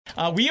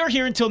We are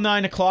here until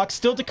 9 o'clock.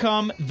 Still to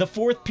come,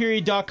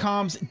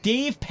 thefourthperiod.com's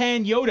Dave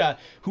Pagnotta,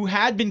 who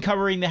had been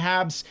covering the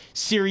Habs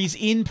series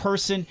in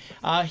person.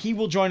 He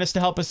will join us to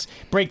help us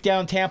break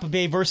down Tampa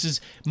Bay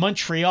versus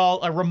Montreal.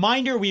 A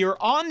reminder, we are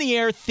on the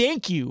air.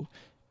 Thank you,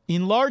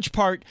 in large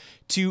part,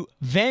 to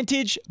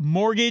Vantage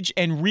Mortgage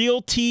and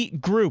Realty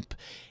Group.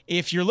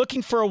 If you're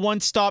looking for a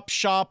one-stop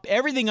shop,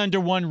 everything under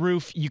one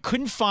roof, you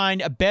couldn't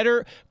find a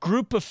better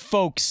group of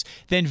folks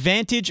than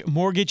Vantage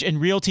Mortgage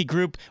and Realty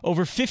Group.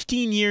 Over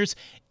 15 years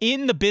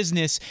in the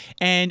business.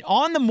 And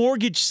on the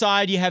mortgage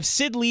side, you have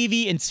Sid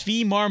Levy and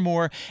Svi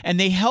Marmor, and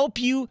they help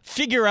you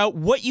figure out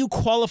what you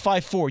qualify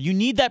for. You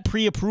need that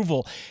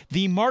pre-approval.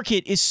 The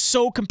market is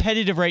so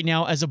competitive right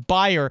now as a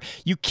buyer.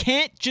 You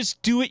can't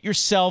just do it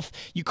yourself.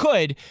 You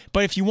could,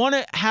 but if you want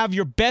to have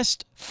your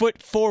best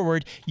foot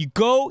forward, you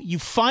go, you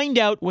find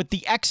out what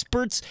the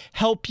experts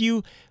help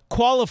you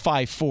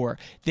qualify for.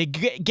 They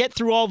get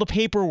through all the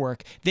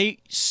paperwork. They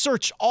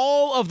search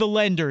all of the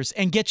lenders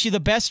and get you the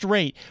best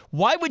rate.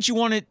 Why would you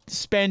want to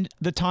spend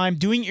the time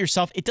doing it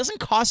yourself? It doesn't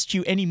cost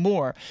you any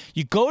more.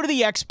 You go to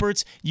the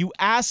experts, you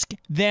ask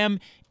them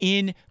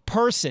in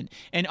person.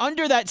 And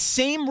under that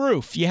same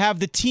roof, you have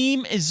the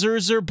team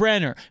Zerzer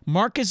Brenner,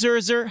 Mark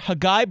Zerzer,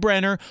 Hagai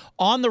Brenner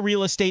on the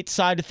real estate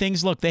side of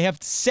things. Look, they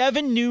have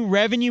 7 new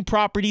revenue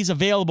properties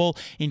available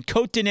in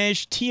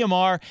Côte-des-Neiges,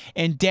 TMR,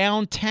 and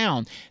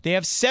downtown. They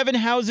have 7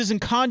 houses and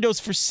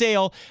condos for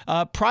sale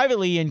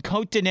privately in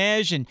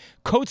Côte-des-Neiges and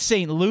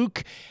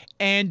Côte-Saint-Luc.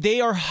 And they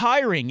are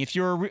hiring. If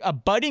you're a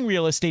budding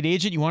real estate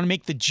agent, you want to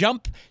make the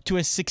jump to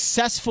a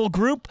successful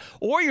group,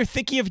 or you're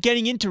thinking of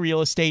getting into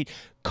real estate,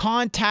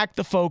 contact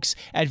the folks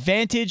at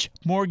Vantage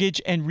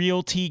Mortgage and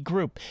Realty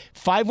Group.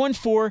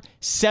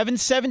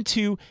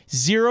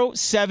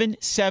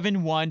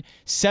 514-772-0771,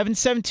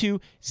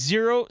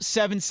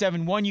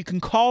 772-0771. You can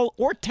call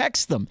or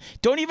text them.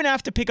 Don't even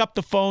have to pick up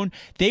the phone.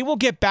 They will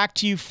get back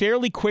to you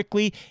fairly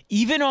quickly,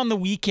 even on the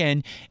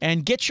weekend,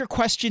 and get your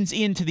questions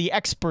into the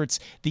experts,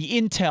 the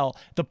intel,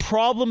 the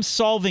problem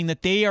solving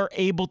that they are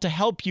able to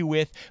help you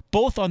with,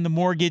 both on the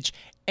mortgage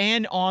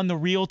and on the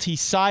realty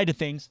side of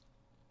things.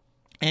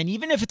 And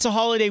even if it's a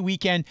holiday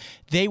weekend,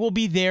 they will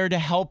be there to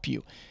help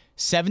you.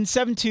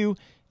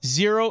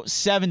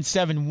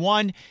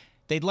 772-0771.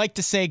 They'd like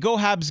to say, go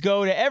Habs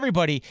go to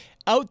everybody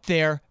out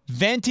there.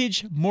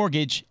 Vantage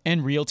Mortgage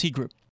and Realty Group.